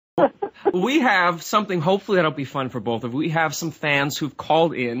We have something, hopefully that'll be fun for both of you. We have some fans who've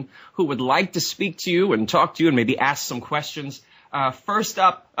called in who would like to speak to you and talk to you and maybe ask some questions. First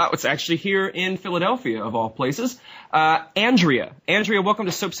up, it's actually here in Philadelphia, of all places, Andrea. Andrea, welcome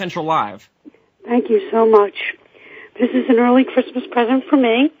to Soap Central Live. Thank you so much. This is an early Christmas present for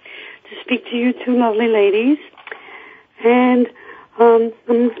me to speak to you two lovely ladies. And I'm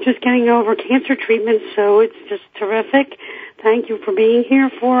just getting over cancer treatment, so it's just terrific. Thank you for being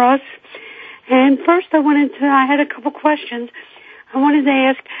here for us. And first I had a couple questions. I wanted to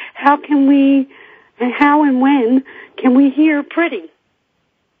ask, how and when can we hear Pretty?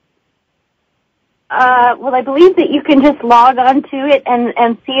 Well, I believe that you can just log on to it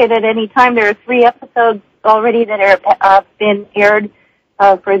and see it at any time. There are 3 episodes already that have been aired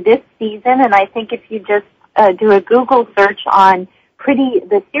for this season, and I think if you just do a Google search on Pretty,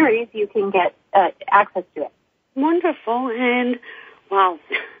 the series, you can get access to it. Wonderful, and wow.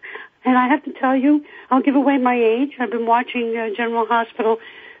 And I have to tell you, I'll give away my age. I've been watching General Hospital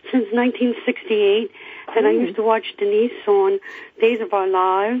since 1968, and I used to watch Denise on Days of Our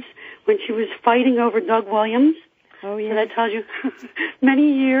Lives when she was fighting over Doug Williams. Oh, yeah. So that tells you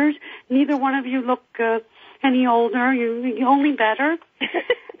many years. Neither one of you look any older. You're only better.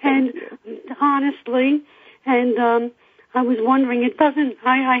 And honestly, and I was wondering,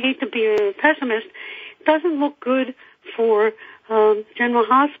 I hate to be a pessimist, it doesn't look good for General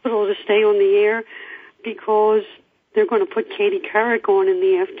Hospital to stay on the air because they're going to put Katie Couric on in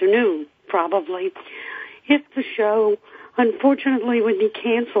the afternoon, probably. If the show, unfortunately, would be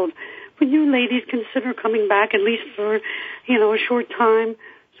canceled, would you ladies consider coming back at least for, a short time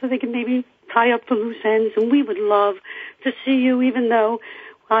so they can maybe tie up the loose ends? And we would love to see you, even though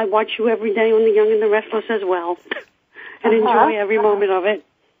I watch you every day on The Young and the Restless as well and enjoy every moment of it.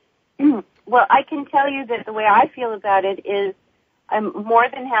 Well, I can tell you that the way I feel about it is I'm more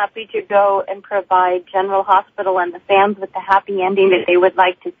than happy to go and provide General Hospital and the fans with the happy ending that they would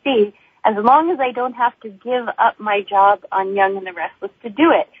like to see, as long as I don't have to give up my job on Young and the Restless to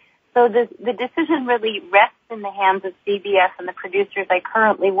do it. So the decision really rests in the hands of CBS and the producers I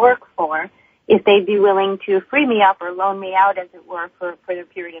currently work for, if they'd be willing to free me up or loan me out, as it were, for a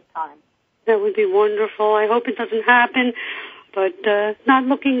period of time. That would be wonderful. I hope it doesn't happen, but not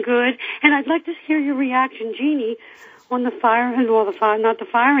looking good. And I'd like to hear your reaction, Genie, on the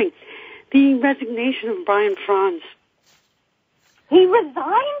resignation of Brian Franz. He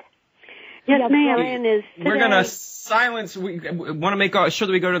resigned? Yes, ma'am. Brian is today. We're going to silence. We want to make sure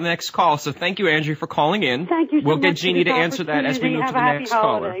that we go to the next call. So thank you, Andrew, for calling in. Thank you so We'll much get Genie to answer that as we move to the next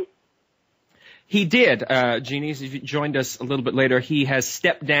caller. He did, Genie. If you joined us a little bit later, he has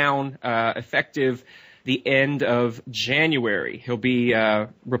stepped down effective the end of January. He'll be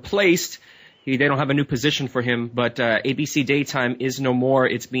replaced. They don't have a new position for him, but ABC Daytime is no more.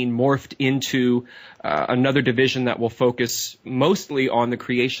 It's being morphed into another division that will focus mostly on the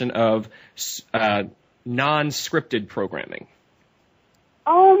creation of non-scripted programming.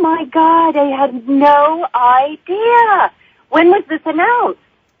 Oh, my God. I had no idea. When was this announced?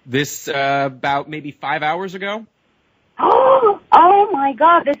 This about maybe 5 hours ago. Oh, my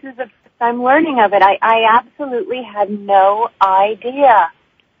God. This is the first I'm learning of it. I absolutely had no idea.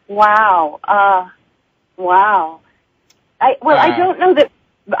 Wow. Wow. I don't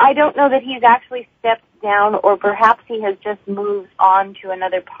know that he's actually stepped down, or perhaps he has just moved on to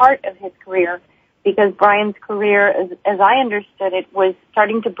another part of his career, because Brian's career, as I understood it, was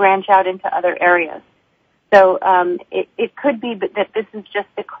starting to branch out into other areas. So it could be that this is just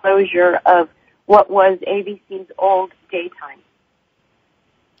the closure of what was ABC's old daytime.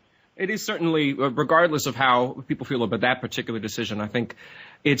 It is certainly, regardless of how people feel about that particular decision, I think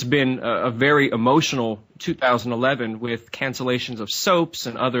it's been a very emotional 2011 with cancellations of soaps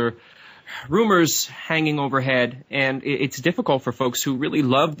and other rumors hanging overhead. And it's difficult for folks who really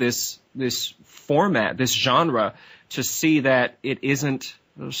love this format, this genre, to see that it isn't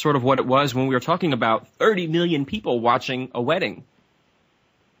sort of what it was when we were talking about 30 million people watching a wedding.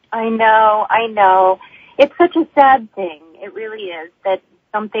 I know. It's such a sad thing. It really is, that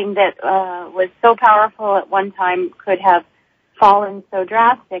something that was so powerful at one time could have fallen so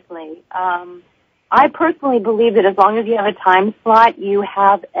drastically. I personally believe that as long as you have a time slot, you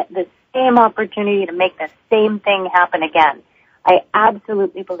have the same opportunity to make the same thing happen again. I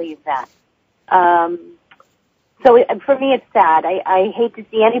absolutely believe that. So for me, it's sad. I hate to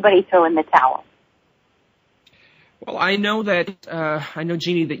see anybody throw in the towel. Well, I know,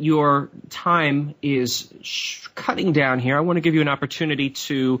 Genie, that your time is cutting down here. I want to give you an opportunity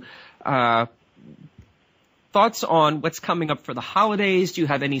to thoughts on what's coming up for the holidays? Do you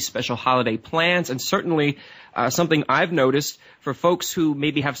have any special holiday plans? And certainly something I've noticed for folks who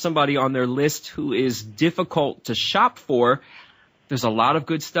maybe have somebody on their list who is difficult to shop for, there's a lot of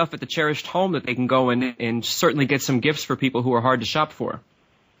good stuff at the Cherished Home that they can go and certainly get some gifts for people who are hard to shop for.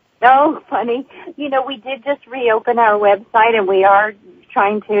 Oh, funny. You know, we did just reopen our website, and we are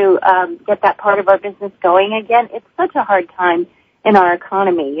trying to get that part of our business going again. It's such a hard time in our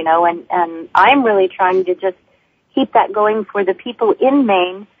economy, you know, and I'm really trying to just keep that going for the people in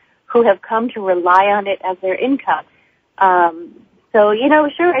Maine who have come to rely on it as their income. So, you know,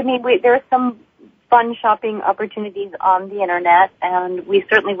 sure, I mean, there are some fun shopping opportunities on the Internet, and we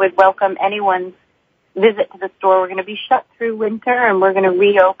certainly would welcome anyone's visit to the store. We're going to be shut through winter, and we're going to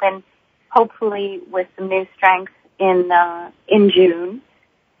reopen, hopefully, with some new strength in June.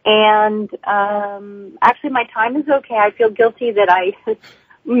 And actually, my time is okay. I feel guilty that I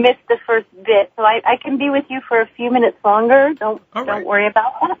missed the first bit, so I can be with you for a few minutes longer. Don't worry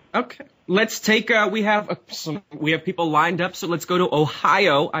about that. Okay. Let's take. We have people lined up, so let's go to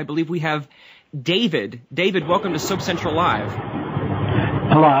Ohio. I believe we have David. David, welcome to Soap Central Live.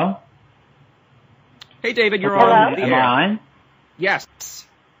 Hello. Hey, David, you're Hello? on the air. Am I on? Yes.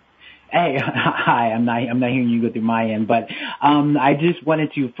 Hey, hi. I'm not hearing you go through my end, but I just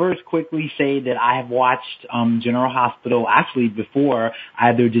wanted to first quickly say that I have watched General Hospital actually before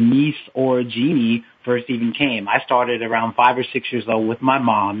either Denise or Genie first even came. I started around 5 or 6 years old with my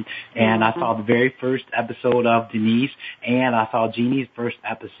mom, and I saw the very first episode of Denise, and I saw Genie's first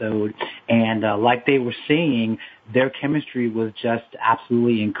episode, and like they were saying, their chemistry was just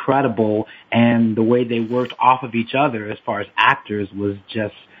absolutely incredible, and the way they worked off of each other as far as actors was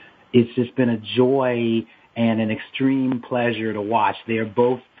just, it's just been a joy and an extreme pleasure to watch. They are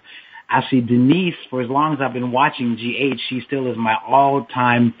both, actually Denise, for as long as I've been watching GH, she still is my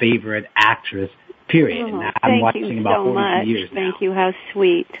all-time favorite actress, period. And I've been watching about 40 years now. Thank you, how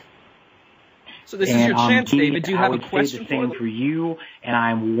sweet. So this is your chance, David. Do you have a question I would say the same for you, and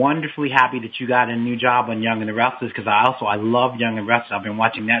I'm wonderfully happy that you got a new job on Young and the Restless, because I love Young and Restless. I've been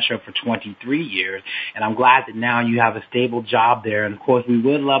watching that show for 23 years, and I'm glad that now you have a stable job there. And of course, we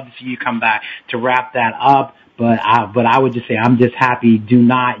would love to see you come back to wrap that up. But I would just say I'm just happy.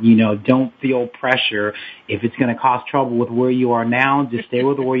 Don't feel pressure. If it's going to cause trouble with where you are now, just stay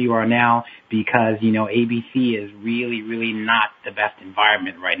with where you are now, because, ABC is really, really not the best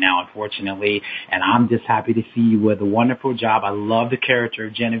environment right now, unfortunately. And I'm just happy to see you with a wonderful job. I love the character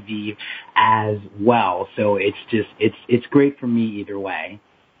of Genevieve as well. So it's great for me either way.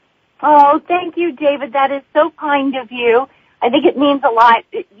 Oh, thank you, David. That is so kind of you. I think it means a lot,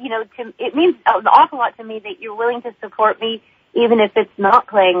 it means an awful lot to me that you're willing to support me, even if it's not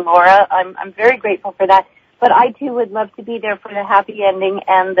playing Laura. I'm very grateful for that. But I, too, would love to be there for the happy ending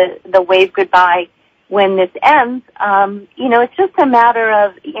and the wave goodbye when this ends. It's just a matter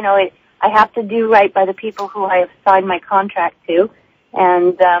of, I have to do right by the people who I have signed my contract to.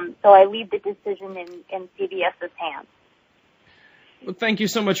 And so I leave the decision in CBS's hands. Well, thank you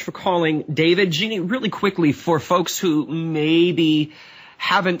so much for calling, David. Genie, really quickly, for folks who maybe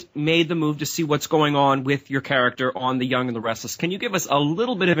haven't made the move to see what's going on with your character on The Young and the Restless, can you give us a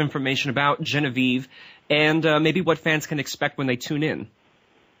little bit of information about Genevieve and maybe what fans can expect when they tune in?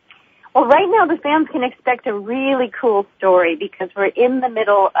 Well, right now the fans can expect a really cool story because we're in the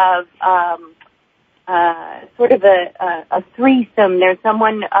middle of sort of a threesome. There's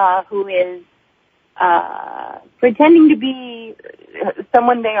someone who is pretending to be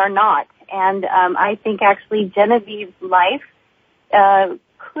someone they are not. And I think actually Genevieve's life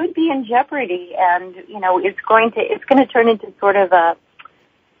could be in jeopardy, and it's going to turn into sort of a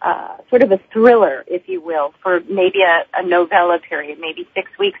thriller, if you will, for maybe a novella period, maybe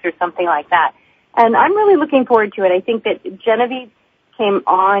 6 weeks or something like that. And I'm really looking forward to it. I think that Genevieve came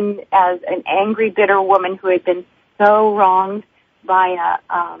on as an angry, bitter woman who had been so wronged by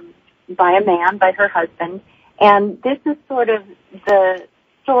a man, by her husband. And this is sort of the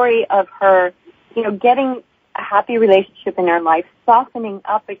story of her, getting a happy relationship in her life, softening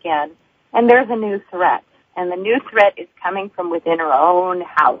up again, and there's a new threat. And the new threat is coming from within her own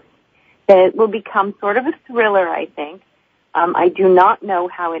house. That will become sort of a thriller, I think. I do not know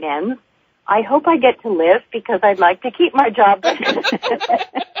how it ends. I hope I get to live because I'd like to keep my job.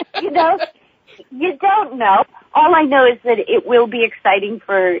 You don't know. All I know is that it will be exciting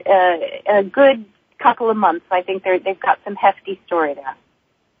for a good couple of months. I think they've got some hefty story there.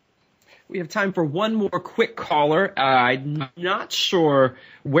 We have time for one more quick caller. I'm not sure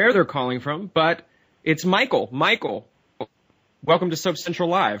where they're calling from, but it's Michael. Michael, welcome to Soap Central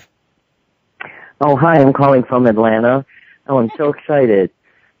Live. Oh, hi, I'm calling from Atlanta. Oh, I'm so excited.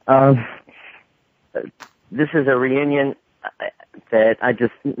 this is a reunion that I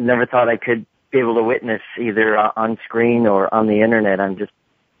just never thought I could be able to witness either on screen or on the internet. I'm just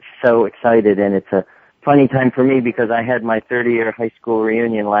so excited, and it's a funny time for me because I had my 30-year high school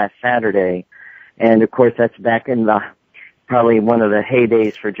reunion last Saturday, and of course that's back in the probably one of the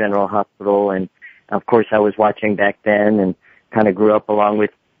heydays for General Hospital, and of course I was watching back then and kind of grew up along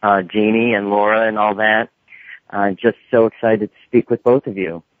with Genie and Laura and all that. Just so excited to speak with both of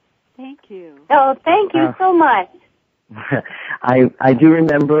you. Thank you. Oh, thank you so much. I do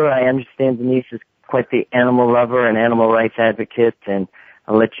remember, I understand Denise is quite the animal lover and animal rights advocate, and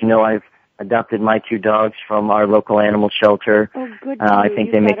I'll let you know I've adopted my 2 dogs from our local animal shelter. Oh, good. I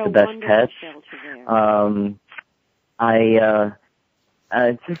think they make the best pets.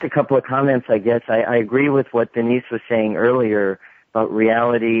 Just a couple of comments, I guess. I agree with what Denise was saying earlier about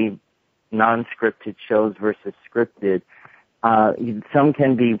reality, non-scripted shows versus scripted. Some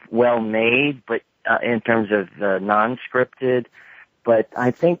can be well made, but in terms of non-scripted, but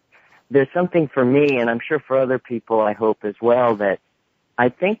I think there's something for me, and I'm sure for other people, I hope as well, that I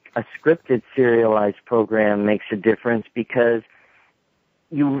think a scripted serialized program makes a difference because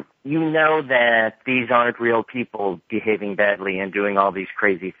you know that these aren't real people behaving badly and doing all these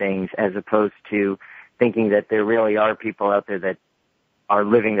crazy things, as opposed to thinking that there really are people out there that are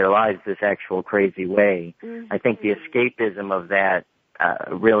living their lives this actual crazy way. I think the escapism of that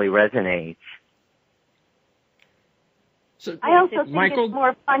really resonates. So, I also think Michael? it's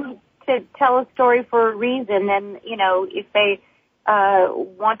more fun to tell a story for a reason, and if they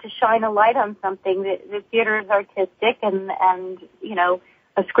want to shine a light on something, the theater is artistic, and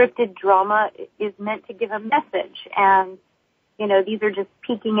a scripted drama is meant to give a message, and these are just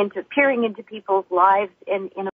peering into people's lives in a